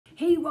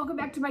Hey, welcome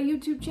back to my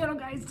YouTube channel,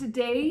 guys.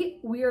 Today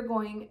we are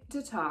going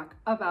to talk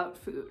about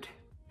food.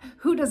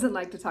 Who doesn't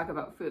like to talk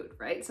about food,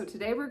 right? So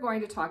today we're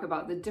going to talk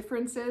about the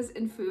differences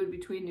in food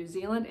between New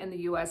Zealand and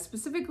the US,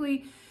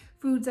 specifically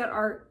foods that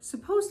are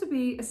supposed to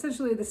be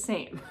essentially the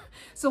same.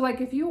 So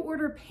like if you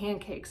order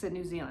pancakes in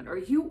New Zealand or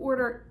you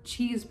order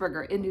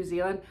cheeseburger in New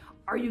Zealand,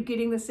 are you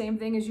getting the same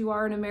thing as you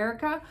are in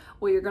America?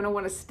 Well, you're gonna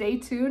wanna stay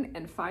tuned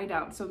and find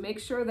out. So make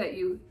sure that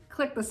you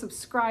click the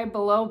subscribe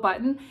below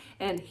button,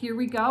 and here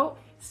we go.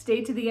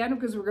 Stay to the end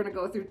because we're gonna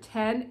go through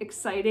 10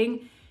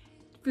 exciting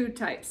food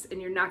types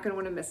and you're not gonna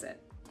wanna miss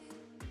it.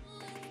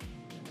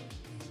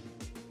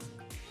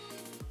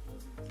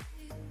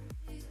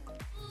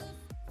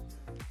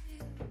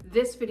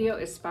 This video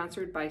is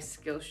sponsored by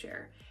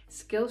Skillshare.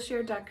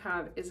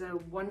 Skillshare.com is a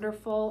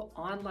wonderful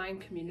online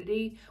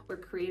community where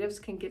creatives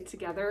can get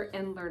together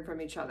and learn from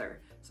each other.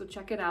 So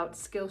check it out,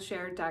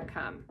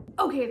 Skillshare.com.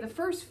 Okay, the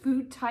first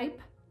food type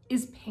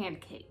is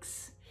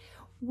pancakes.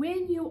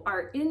 When you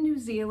are in New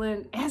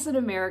Zealand as an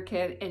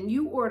American and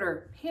you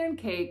order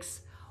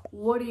pancakes,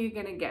 what are you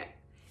gonna get?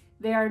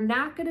 They are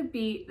not gonna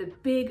be the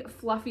big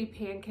fluffy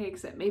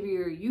pancakes that maybe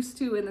you're used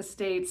to in the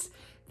States.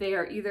 They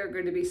are either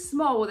going to be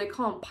small, well, they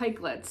call them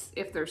pikelets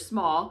if they're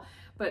small,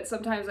 but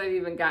sometimes I've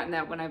even gotten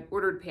that when I've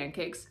ordered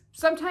pancakes.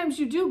 Sometimes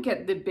you do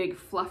get the big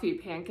fluffy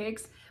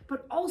pancakes,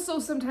 but also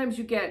sometimes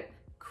you get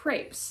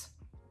crepes,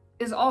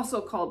 is also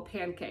called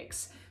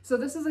pancakes. So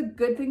this is a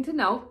good thing to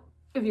know.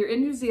 If you're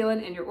in New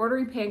Zealand and you're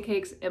ordering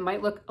pancakes, it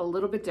might look a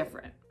little bit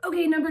different.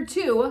 Okay, number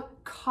two,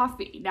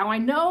 coffee. Now I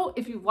know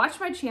if you've watched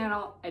my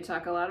channel, I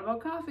talk a lot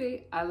about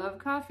coffee. I love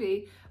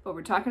coffee, but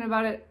we're talking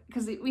about it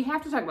because we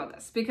have to talk about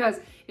this, because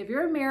if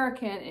you're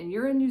American and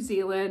you're in New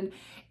Zealand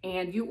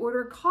and you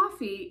order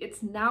coffee,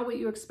 it's not what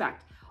you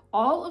expect.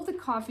 All of the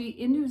coffee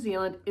in New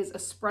Zealand is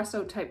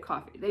espresso type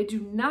coffee. They do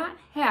not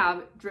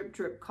have drip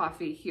drip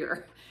coffee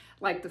here,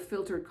 like the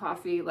filtered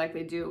coffee like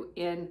they do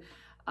in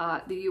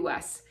the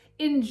US.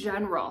 In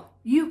general,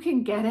 you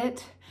can get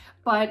it,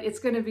 but it's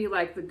going to be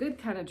like the good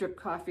kind of drip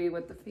coffee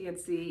with the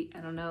fancy, I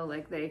don't know,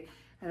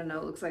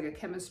 it looks like a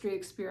chemistry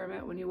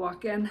experiment when you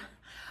walk in.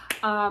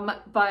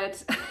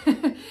 But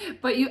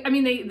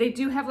they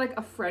do have like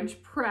a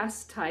French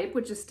press type,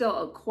 which is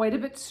still quite a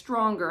bit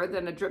stronger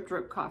than a drip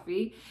drip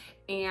coffee.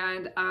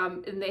 And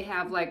they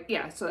have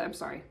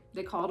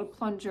they call it a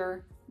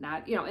plunger.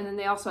 And then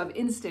they also have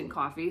instant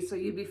coffee, so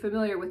you'd be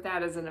familiar with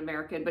that as an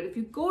American. But if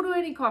you go to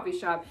any coffee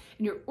shop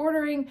and you're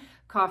ordering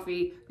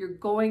coffee, you're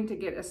going to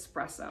get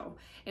espresso.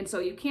 And so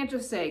you can't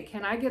just say,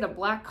 can I get a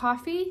black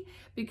coffee?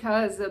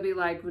 Because they'll be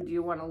like, well, do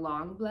you want a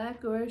long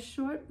black or a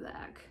short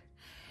black?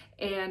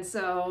 And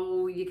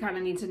so you kind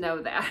of need to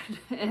know that.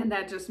 And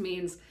that just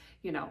means,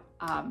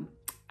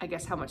 I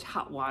guess how much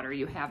hot water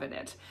you have in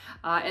it.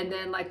 And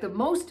then like the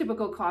most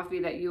typical coffee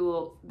that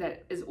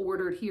is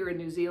ordered here in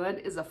New Zealand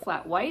is a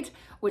flat white,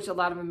 which a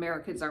lot of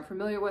Americans aren't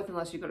familiar with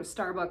unless you go to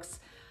Starbucks.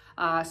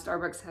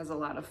 Starbucks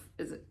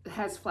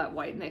has flat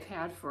white, and they've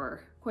had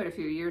for quite a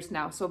few years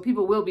now. So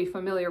people will be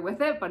familiar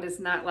with it, but it's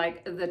not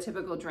like the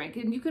typical drink.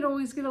 And you could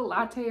always get a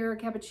latte or a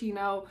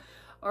cappuccino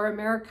or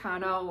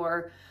Americano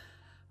or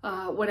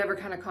whatever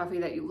kind of coffee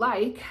that you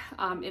like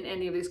in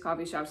any of these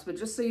coffee shops. But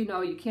just so you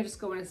know, you can't just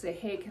go in and say,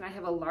 hey, can I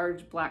have a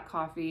large black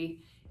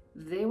coffee?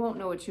 They won't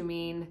know what you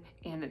mean,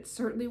 and it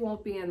certainly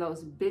won't be in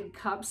those big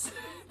cups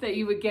that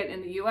you would get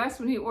in the US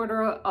when you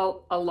order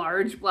a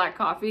large black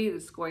coffee.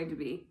 It's going to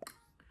be.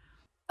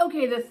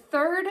 Okay, the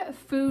third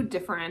food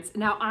difference.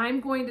 Now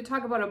I'm going to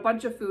talk about a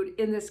bunch of food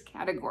in this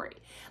category.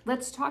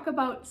 Let's talk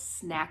about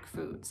snack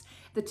foods.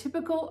 The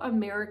typical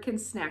American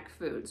snack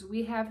foods.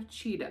 We have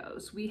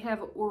Cheetos, we have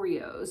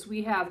Oreos,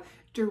 we have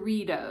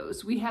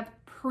Doritos, we have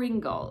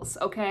Pringles,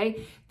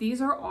 okay?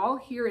 These are all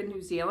here in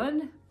New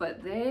Zealand,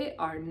 but they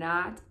are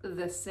not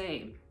the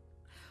same.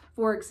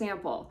 For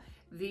example,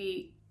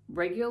 the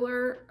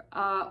regular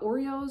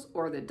Oreos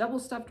or the double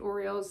stuffed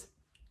Oreos,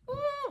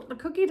 the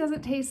cookie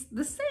doesn't taste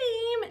the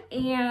same,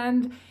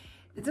 and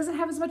it doesn't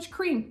have as much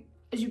cream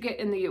as you get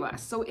in the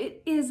US. So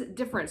it is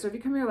different. So if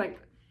you come here like,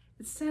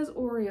 it says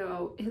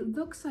Oreo, it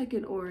looks like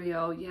an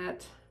Oreo,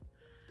 yet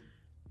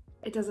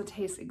it doesn't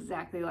taste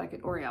exactly like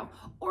an Oreo.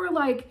 Or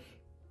like,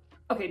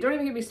 okay, don't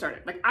even get me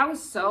started. Like I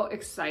was so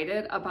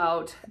excited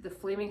about the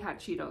Flaming Hot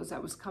Cheetos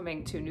that was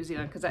coming to New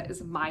Zealand because that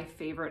is my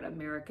favorite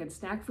American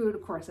snack food.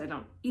 Of course, I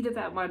don't eat it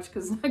that much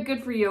because it's not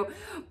good for you,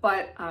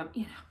 but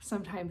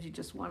sometimes you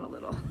just want a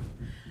little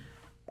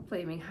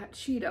Flaming Hot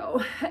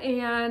Cheeto,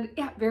 and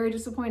yeah, very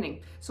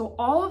disappointing. So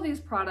all of these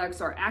products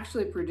are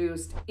actually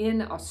produced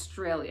in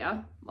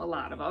Australia, a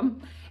lot of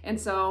them, and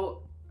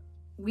so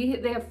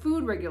they have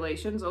food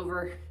regulations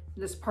over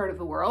this part of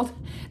the world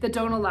that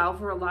don't allow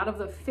for a lot of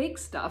the fake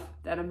stuff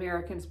that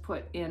Americans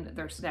put in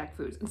their snack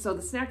foods. And so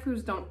the snack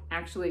foods don't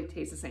actually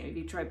taste the same. If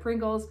you try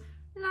Pringles,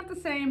 not the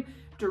same.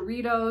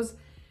 Doritos,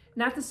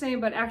 not the same,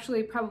 but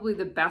actually probably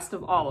the best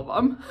of all of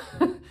them.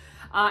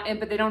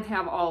 But they don't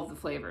have all of the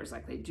flavors.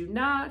 Like they do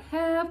not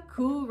have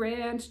Cool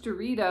Ranch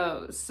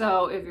Doritos.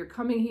 So if you're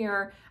coming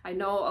here, I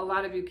know a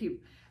lot of you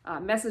keep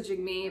messaging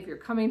me. If you're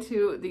coming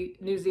to the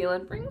New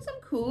Zealand, bring some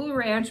Cool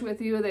Ranch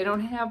with you. They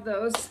don't have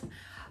those.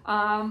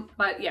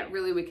 But yeah,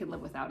 really we can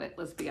live without it,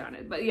 let's be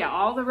honest. But yeah,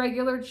 all the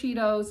regular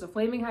Cheetos, the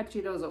Flaming Hot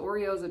Cheetos, the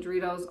Oreos, the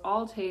Doritos,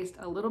 all taste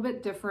a little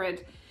bit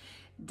different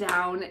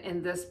down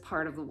in this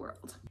part of the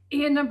world.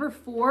 And number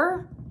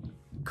 4,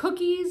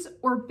 cookies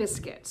or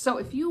biscuits. So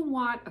if you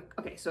want,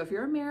 so if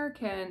you're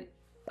American,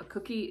 a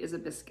cookie is a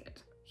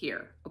biscuit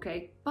here,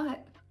 okay?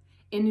 But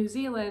in New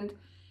Zealand,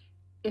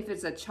 if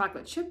it's a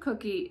chocolate chip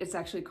cookie, it's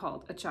actually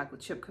called a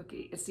chocolate chip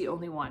cookie. It's the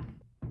only one.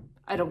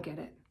 I don't get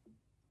it.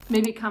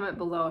 Maybe comment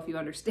below if you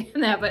understand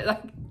that, but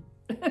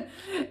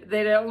like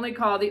they only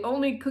call, the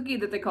only cookie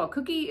that they call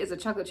cookie is a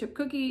chocolate chip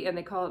cookie, and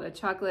they call it a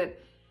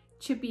chocolate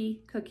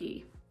chippy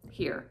cookie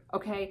here,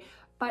 okay?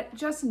 But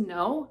just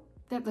know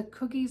that the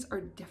cookies are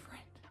different.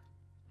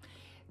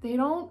 They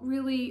don't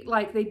really,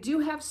 like, they do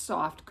have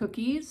soft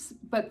cookies,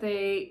 but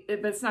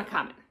it's not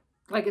common.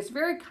 Like, it's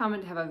very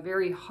common to have a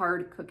very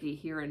hard cookie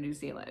here in New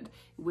Zealand.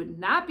 It would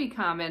not be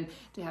common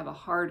to have a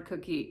hard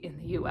cookie in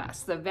the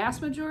US. The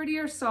vast majority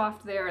are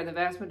soft there, and the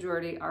vast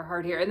majority are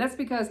hard here. And that's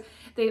because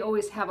they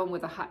always have them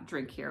with a hot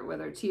drink here,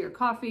 whether tea or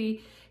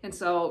coffee. And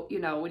so, you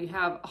know, when you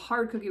have a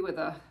hard cookie with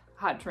a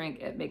hot drink,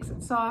 it makes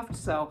it soft.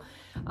 So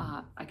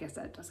I guess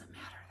that doesn't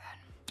matter.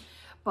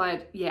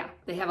 But yeah,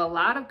 they have a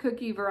lot of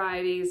cookie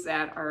varieties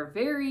that are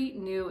very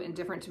new and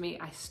different to me.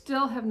 I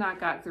still have not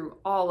got through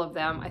all of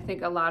them. I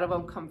think a lot of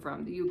them come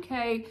from the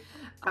UK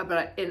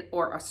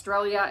or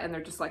Australia, and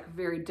they're just like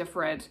very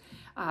different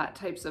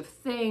types of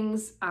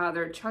things.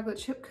 Their chocolate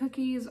chip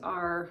cookies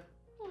are,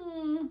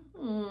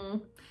 I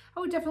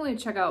would definitely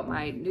check out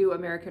my new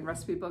American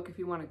recipe book if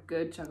you want a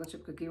good chocolate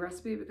chip cookie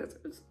recipe, because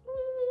it's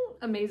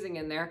amazing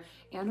in there,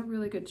 and a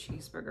really good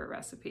cheeseburger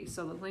recipe.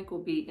 So the link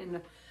will be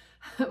in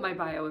my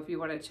bio if you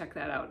want to check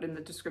that out in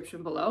the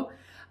description below.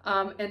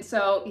 And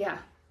so yeah,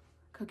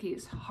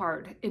 cookies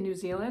hard in New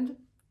Zealand,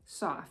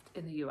 soft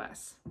in the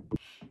US.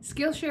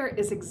 Skillshare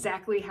is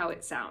exactly how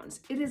it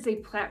sounds. It is a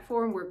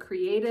platform where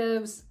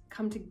creatives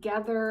come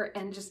together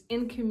and just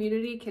in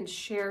community can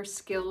share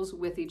skills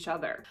with each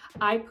other.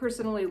 I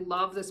personally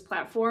love this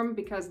platform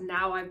because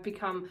now I've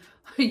become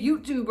a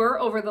YouTuber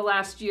over the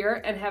last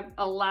year and have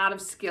a lot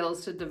of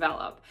skills to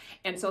develop.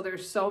 And so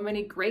there's so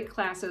many great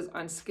classes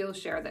on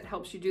Skillshare that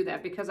helps you do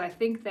that, because I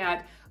think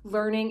that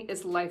learning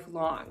is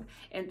lifelong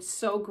and it's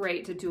so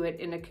great to do it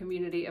in a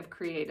community of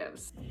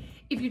creatives.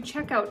 If you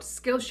check out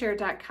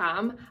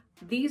Skillshare.com,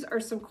 these are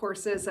some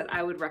courses that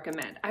I would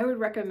recommend. I would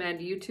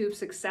recommend YouTube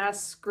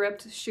Success,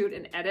 Script, Shoot,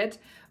 and Edit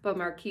by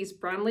Marquise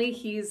Brunley.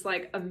 He's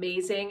like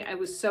amazing. It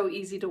was so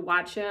easy to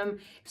watch him,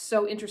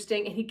 so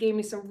interesting, and he gave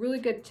me some really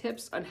good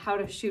tips on how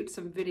to shoot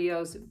some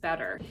videos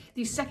better.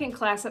 The second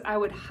class that I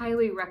would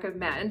highly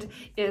recommend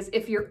is,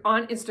 if you're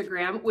on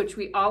Instagram, which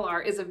we all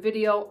are, is a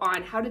video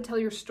on how to tell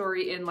your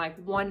story in like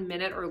 1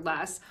 minute or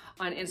less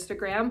on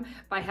Instagram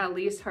by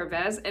Halise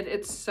Harvez, and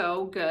it's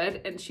so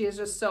good, and she is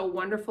just so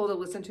wonderful to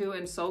listen to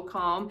and so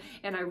calm,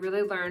 and I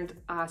really learned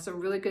some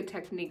really good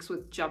techniques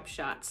with jump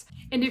shots.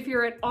 And if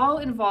you're at all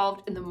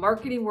involved in the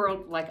marketing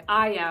world like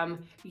I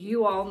am,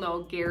 you all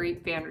know Gary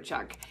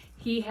Vaynerchuk.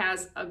 He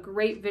has a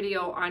great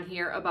video on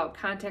here about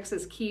context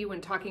is key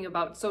when talking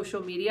about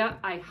social media.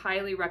 I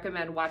highly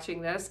recommend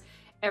watching this.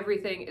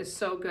 Everything is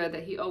so good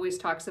that he always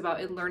talks about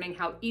in learning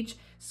how each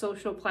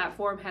social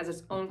platform has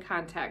its own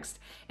context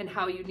and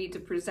how you need to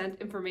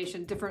present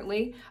information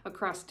differently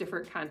across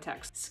different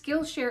contexts.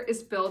 Skillshare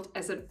is built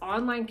as an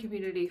online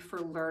community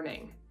for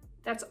learning.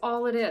 That's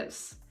all it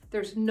is.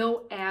 There's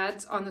no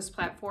ads on this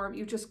platform.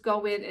 You just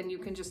go in and you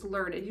can just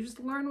learn, and you just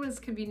learn what is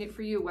convenient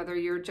for you, whether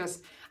you're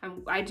just,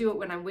 I do it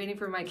when I'm waiting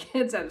for my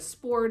kids out of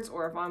sports,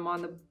 or if I'm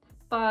on the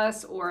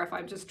bus, or if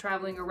I'm just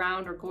traveling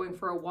around or going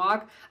for a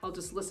walk, I'll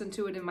just listen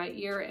to it in my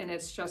ear, and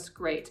it's just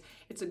great.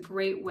 It's a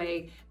great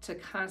way to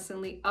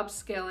constantly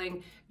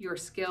upscaling your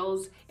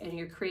skills, and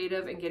you're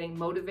creative and getting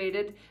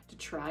motivated to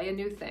try a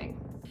new thing.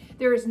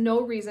 There is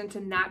no reason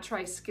to not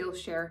try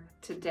Skillshare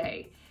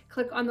today.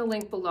 Click on the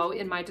link below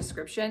in my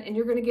description, and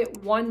you're going to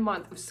get 1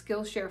 month of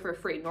Skillshare for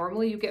free.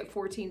 Normally you get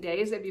 14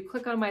 days. If you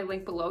click on my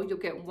link below, you'll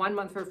get 1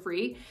 month for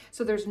free.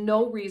 So there's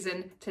no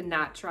reason to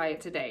not try it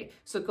today.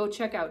 So go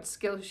check out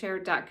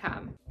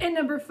Skillshare.com. And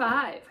number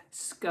 5,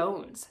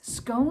 scones.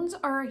 Scones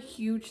are a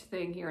huge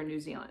thing here in New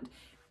Zealand.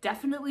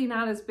 Definitely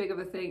not as big of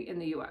a thing in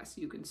the US.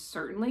 You can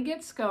certainly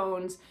get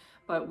scones,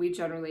 but we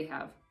generally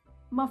have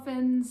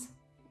muffins,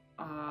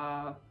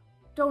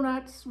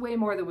 donuts, way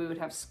more than we would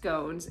have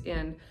scones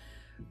in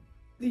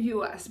the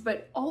US.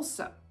 But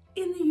also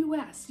in the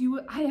US,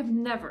 I have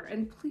never,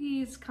 and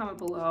please comment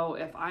below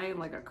if I am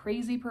like a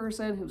crazy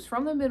person who's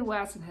from the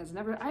Midwest and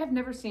I have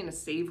never seen a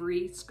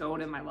savory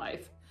scone in my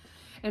life.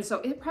 And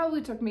so it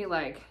probably took me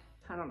like,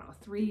 I don't know,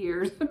 3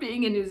 years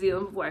being in New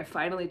Zealand before I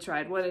finally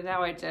tried one, and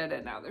now I did,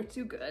 and now they're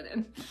too good,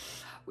 and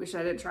wish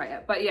I didn't try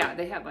it. But yeah,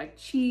 they have like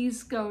cheese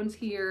scones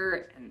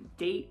here and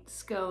date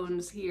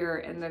scones here,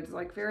 and they're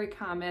like very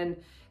common.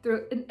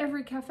 They're in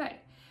every cafe.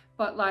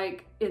 But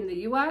like in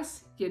the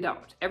US, you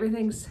don't.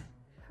 Everything's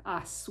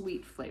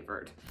sweet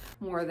flavored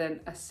more than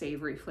a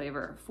savory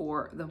flavor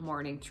for the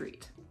morning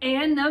treat.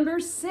 And number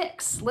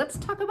 6, let's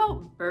talk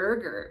about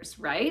burgers,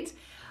 right?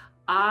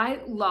 I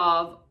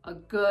love a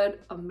good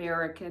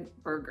American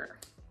burger.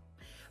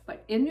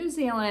 But in New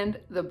Zealand,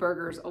 the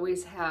burgers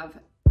always have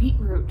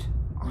beetroot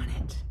on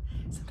it.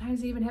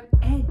 Sometimes they even have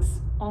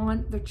eggs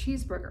on their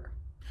cheeseburger.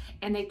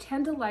 And they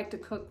tend to like to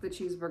cook the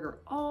cheeseburger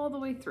all the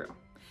way through.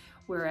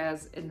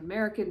 Whereas an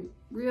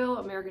real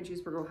American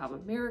cheeseburger will have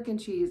American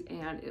cheese,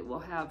 and it will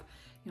have,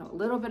 a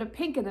little bit of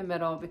pink in the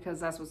middle because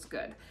that's what's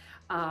good.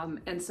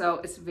 And so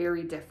it's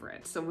very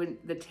different. So when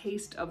the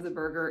taste of the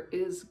burger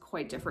is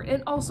quite different.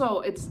 And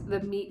also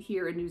the meat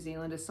here in New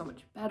Zealand is so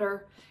much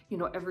better.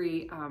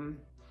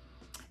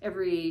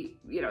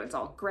 It's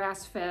all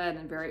grass fed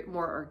and very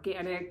more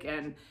organic,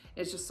 and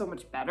it's just so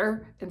much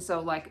better. And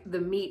so like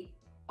the meat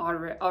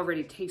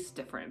already tastes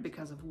different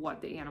because of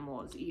what the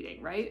animal is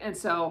eating, right? And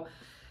so,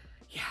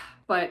 yeah,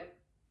 but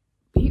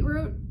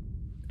beetroot,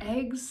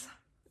 eggs,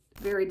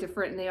 very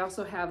different. And they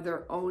also have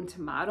their own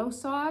tomato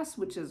sauce,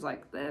 which is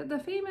like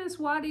the famous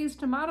Waddy's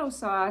tomato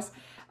sauce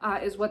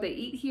is what they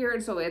eat here.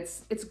 And so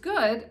it's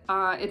good.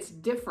 It's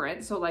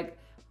different. So like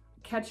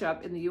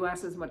ketchup in the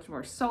US is much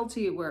more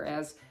salty,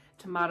 whereas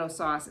tomato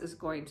sauce is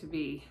going to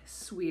be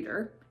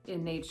sweeter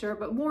in nature,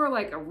 but more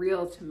like a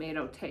real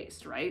tomato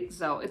taste, right?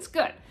 So it's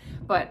good,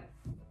 but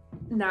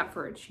not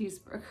for a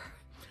cheeseburger.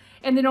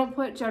 And they don't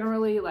put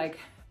generally like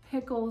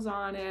pickles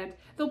on it.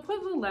 They'll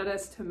put the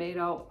lettuce,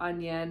 tomato,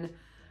 onion,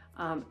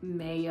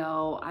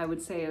 mayo, I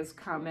would say is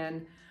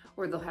common,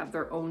 or they'll have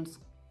their own,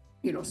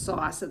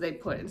 sauce that they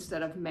put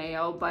instead of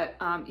mayo. But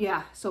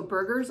yeah, so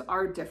burgers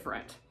are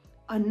different.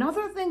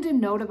 Another thing to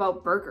note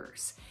about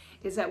burgers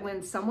is that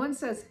when someone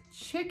says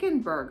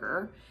chicken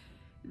burger,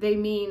 they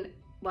mean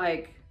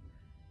like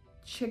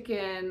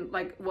chicken,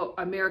 like what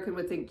American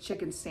would think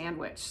chicken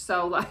sandwich.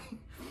 So like,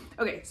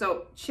 okay,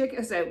 so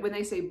when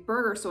they say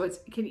burger, so it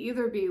can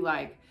either be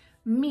like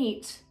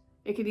meat,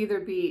 it could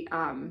either be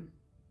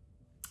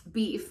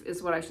beef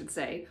is what I should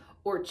say,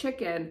 or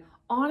chicken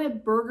on a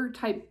burger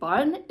type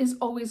bun is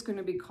always going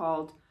to be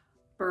called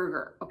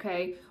burger,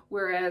 okay?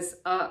 Whereas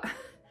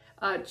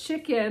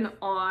chicken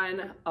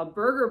on a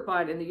burger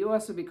bun in the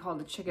US would be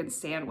called a chicken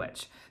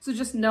sandwich. So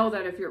just know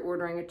that if you're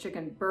ordering a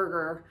chicken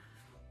burger,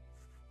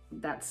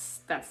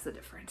 that's the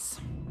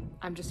difference.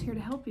 I'm just here to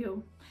help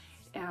you.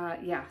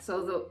 Yeah,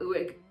 so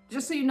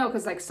just so you know,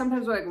 because like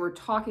sometimes like we're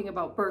talking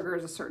about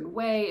burgers a certain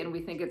way and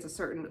we think it's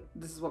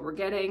this is what we're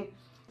getting.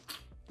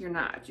 You're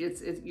not.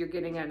 You're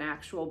getting an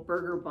actual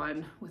burger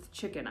bun with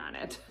chicken on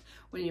it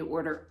when you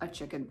order a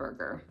chicken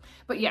burger.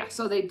 But yeah,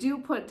 so they do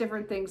put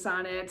different things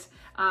on it.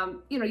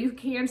 You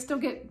can still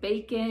get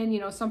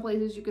bacon. Some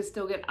places you can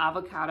still get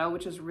avocado,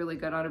 which is really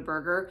good on a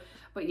burger.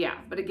 But yeah,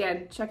 but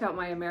again, check out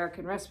my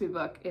American recipe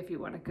book if you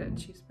want a good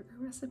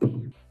cheeseburger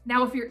recipe.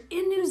 Now, if you're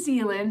in New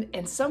Zealand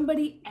and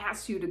somebody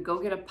asks you to go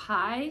get a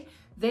pie,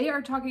 they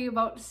are talking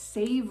about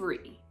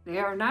savory. They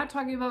are not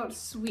talking about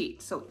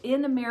sweet. So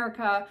in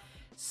America,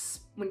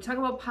 when you talk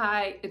about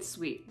pie, it's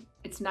sweet.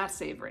 It's not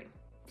savory.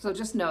 So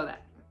just know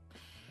that.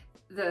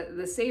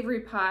 The savory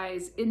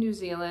pies in New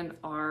Zealand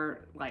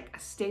are like a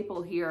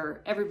staple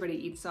here. Everybody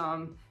eats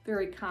them.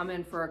 Very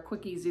common for a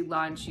quick, easy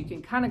lunch. You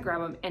can kind of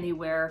grab them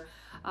anywhere.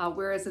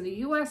 Whereas in the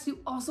US, you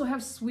also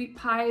have sweet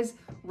pies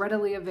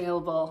readily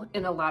available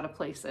in a lot of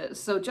places.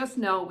 So just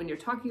know when you're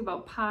talking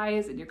about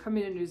pies and you're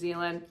coming to New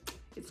Zealand,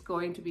 it's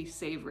going to be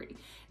savory.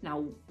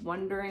 Now,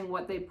 wondering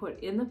what they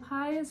put in the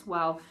pies?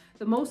 Well,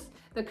 the most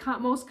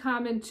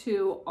common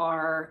two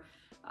are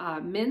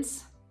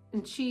mince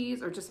and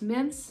cheese, or just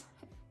mince,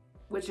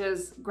 which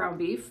is ground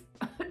beef.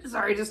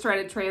 Sorry, just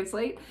trying to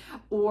translate.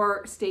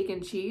 Or steak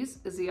and cheese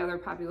is the other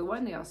popular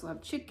one. They also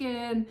have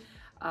chicken.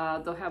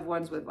 They'll have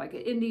ones with like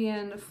an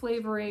Indian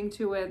flavoring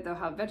to it. They'll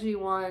have veggie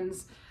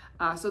ones.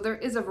 So there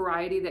is a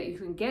variety that you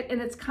can get,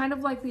 and it's kind of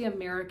like the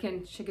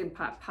American chicken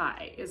pot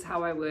pie is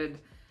how I would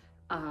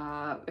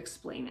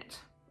explain it.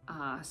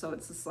 So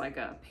it's just like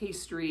a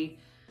pastry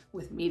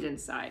with meat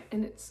inside,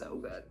 and it's so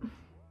good.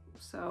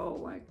 So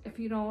like if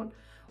you don't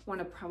want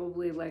to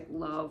probably like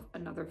love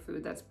another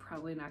food that's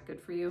probably not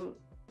good for you,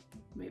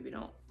 maybe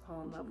don't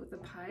fall in love with the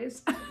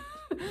pies.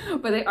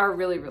 But they are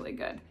really, really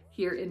good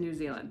here in New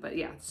Zealand. But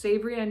yeah,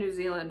 savory in New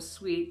Zealand,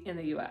 sweet in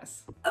the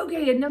US.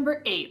 Okay, and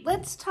number 8,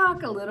 let's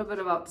talk a little bit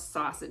about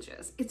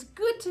sausages. It's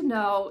good to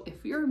know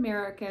if you're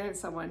American and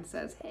someone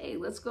says, hey,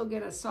 let's go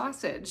get a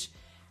sausage.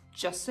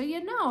 Just so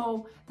you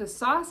know, the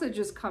sausage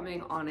is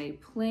coming on a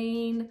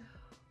plain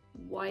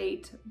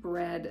white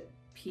bread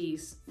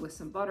piece with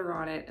some butter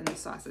on it and the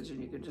sausage,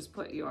 and you can just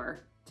put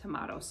your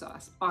tomato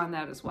sauce on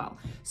that as well.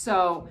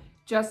 So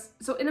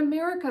in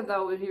America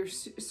though, if you're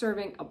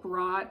serving a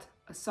brat,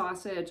 a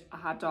sausage, a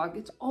hot dog,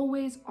 it's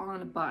always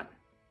on a bun.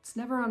 It's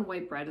never on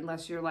white bread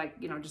unless you're like,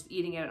 just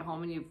eating it at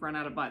home and you've run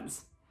out of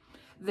buns.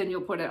 Then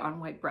you'll put it on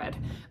white bread.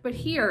 But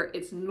here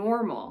it's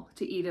normal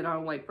to eat it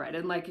on white bread.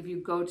 And like if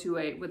you go to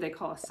what they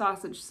call a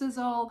sausage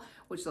sizzle,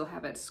 which they'll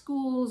have at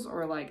schools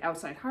or like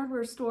outside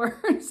hardware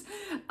stores,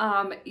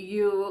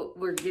 you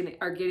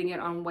are getting it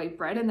on white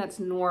bread, and that's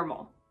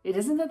normal. It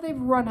isn't that they've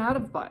run out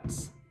of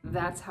buns.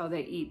 That's how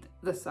they eat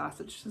the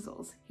sausage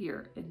sizzles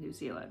here in New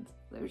Zealand.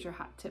 There's your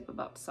hot tip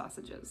about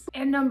sausages.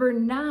 And number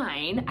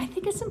 9, I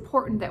think it's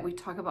important that we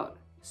talk about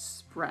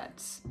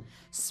spreads.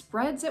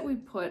 Spreads that we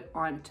put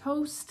on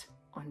toast,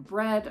 on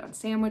bread, on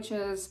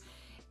sandwiches.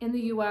 In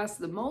the US,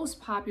 the most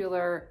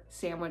popular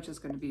sandwich is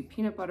going to be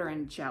peanut butter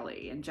and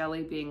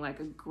jelly being like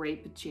a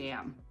grape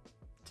jam,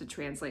 to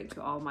translate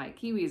to all my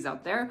Kiwis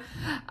out there.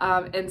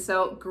 And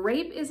so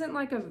grape isn't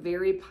like a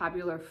very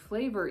popular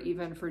flavor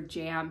even for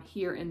jam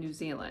here in New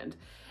Zealand.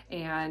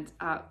 And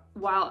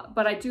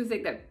but I do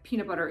think that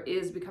peanut butter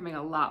is becoming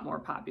a lot more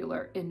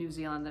popular in New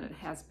Zealand than it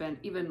has been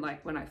even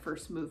like when I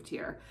first moved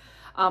here.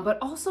 But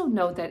also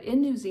note that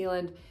in New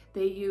Zealand,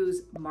 they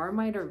use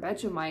Marmite or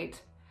Vegemite,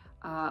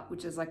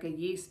 which is like a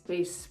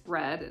yeast-based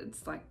spread.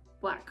 It's like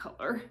black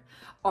color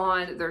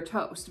on their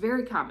toast.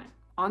 Very common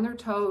on their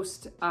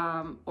toast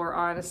or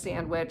on a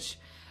sandwich.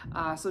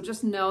 So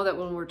just know that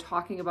when we're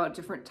talking about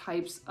different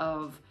types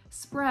of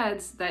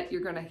spreads that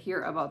you're gonna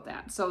hear about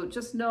that. So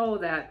just know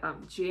that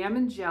jam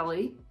and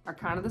jelly are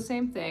kind of the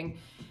same thing.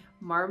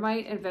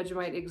 Marmite and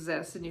Vegemite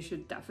exist and you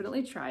should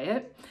definitely try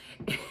it.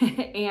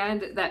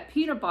 And that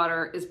peanut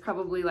butter is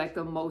probably like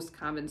the most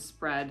common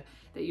spread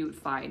that you would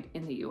find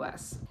in the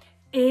US.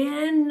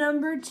 And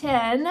number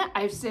 10,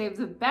 I've saved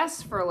the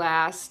best for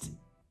last,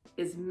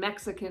 is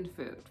Mexican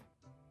food.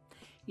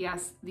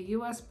 Yes, the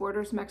US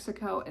borders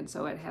Mexico, and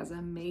so it has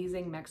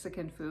amazing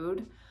Mexican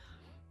food.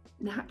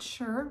 Not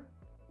sure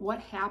what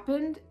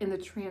happened in the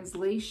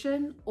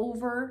translation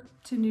over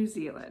to New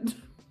Zealand.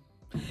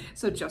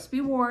 So just be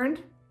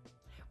warned,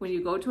 when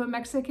you go to a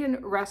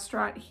Mexican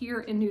restaurant here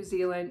in New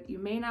Zealand, you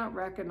may not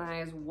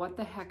recognize what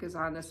the heck is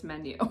on this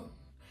menu.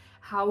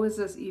 How is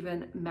this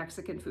even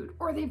Mexican food?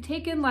 Or they've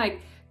taken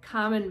like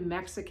common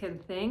Mexican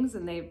things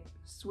and they've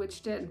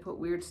switched it and put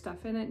weird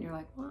stuff in it, and you're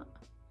like, what?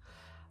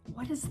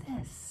 What is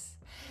this?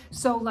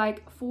 So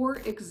like, for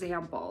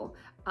example,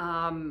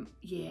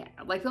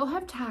 like they'll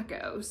have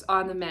tacos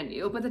on the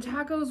menu, but the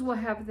tacos will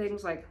have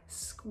things like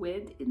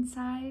squid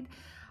inside,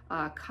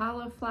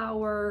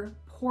 cauliflower,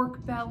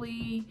 pork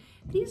belly.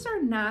 These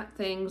are not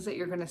things that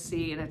you're gonna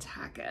see in a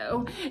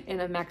taco in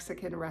a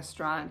Mexican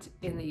restaurant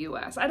in the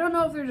US. I don't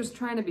know if they're just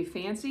trying to be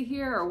fancy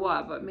here or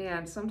what, but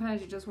man,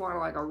 sometimes you just want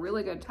like a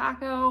really good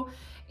taco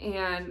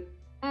and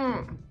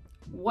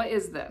what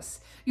is this?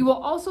 You will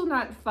also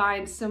not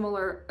find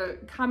similar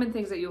common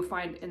things that you'll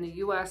find in the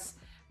US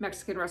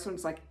Mexican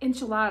restaurants, like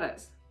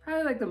enchiladas.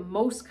 Probably like the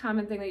most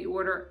common thing that you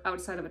order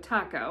outside of a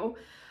taco.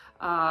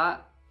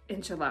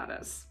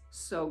 Enchiladas,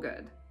 so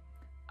good.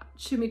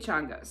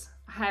 Chimichangas,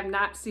 I have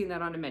not seen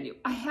that on a menu.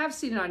 I have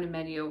seen it on a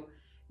menu,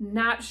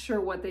 not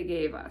sure what they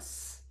gave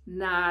us.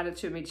 Not a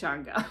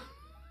chimichanga.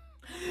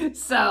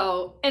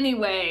 So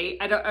anyway,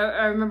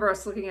 I remember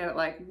us looking at it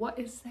like, what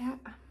is that?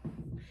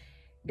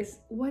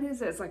 What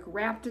is it? It's like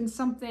wrapped in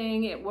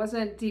something. It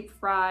wasn't deep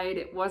fried.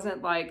 It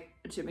wasn't like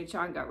a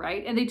chimichanga,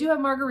 right? And they do have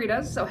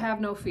margaritas, so have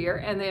no fear.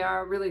 And they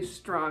are really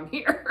strong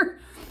here,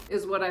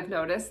 is what I've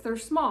noticed. They're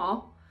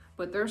small,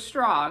 but they're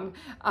strong.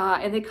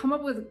 And they come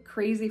up with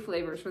crazy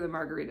flavors for the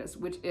margaritas,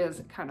 which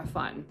is kind of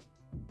fun.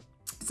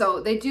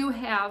 So they do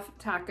have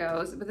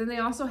tacos, but then they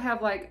also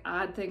have like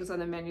odd things on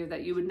the menu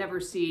that you would never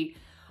see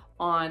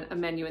on a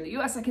menu in the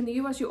US. Like in the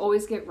US, you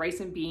always get rice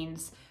and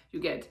beans. You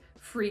get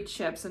free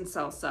chips and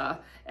salsa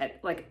at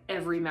like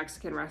every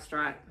Mexican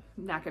restaurant.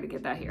 Not gonna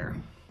get that here.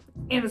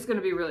 And it's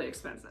gonna be really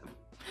expensive.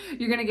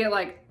 You're gonna get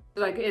like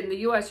in the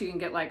US, you can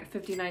get like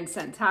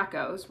 59-cent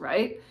tacos,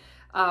 right?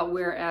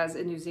 Whereas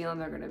in New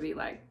Zealand, they're gonna be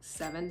like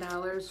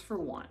 $7 for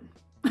one.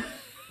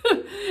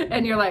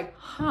 And you're like,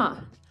 huh.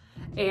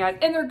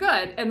 And they're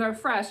good and they're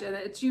fresh and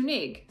it's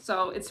unique.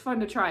 So it's fun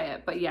to try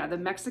it. But yeah, the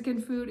Mexican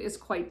food is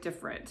quite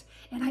different.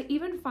 And I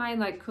even find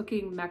like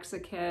cooking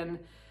Mexican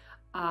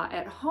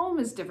at home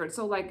is different.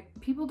 So like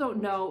people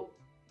don't know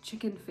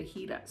chicken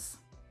fajitas.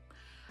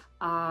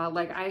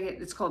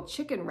 It's called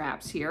chicken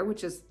wraps here,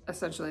 which is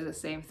essentially the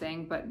same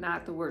thing, but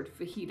not the word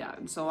fajita.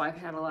 And so I've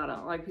had a lot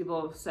of like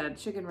people have said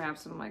chicken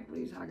wraps and I'm like, what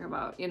are you talking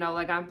about? You know,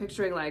 like I'm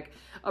picturing like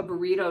a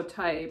burrito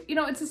type, you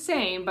know, it's the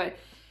same, but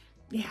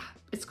yeah,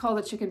 it's called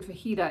a chicken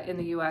fajita in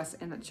the US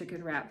and a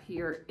chicken wrap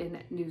here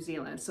in New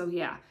Zealand. So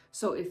yeah,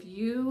 so if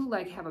you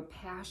like have a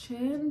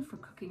passion for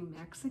cooking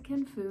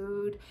Mexican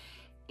food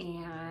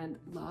and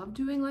love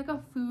doing like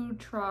a food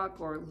truck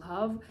or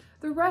love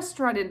the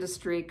restaurant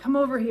industry, come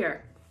over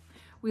here.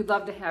 We'd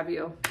love to have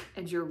you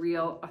and your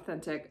real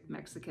authentic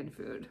Mexican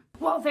food.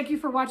 Well, thank you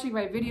for watching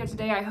my video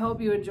today. I hope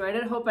you enjoyed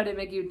it. Hope I didn't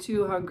make you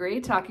too hungry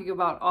talking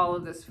about all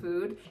of this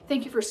food.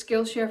 Thank you for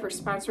Skillshare for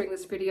sponsoring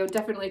this video.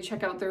 Definitely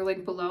check out their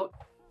link below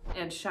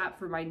and shop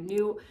for my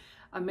new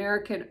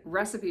American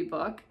recipe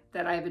book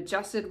that I've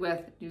adjusted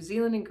with New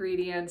Zealand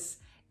ingredients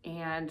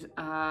and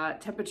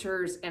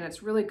temperatures, and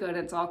it's really good.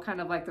 It's all kind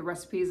of like the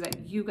recipes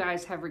that you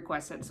guys have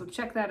requested. So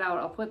check that out.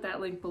 I'll put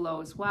that link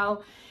below as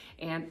well,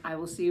 and I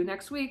will see you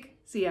next week.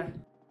 See ya.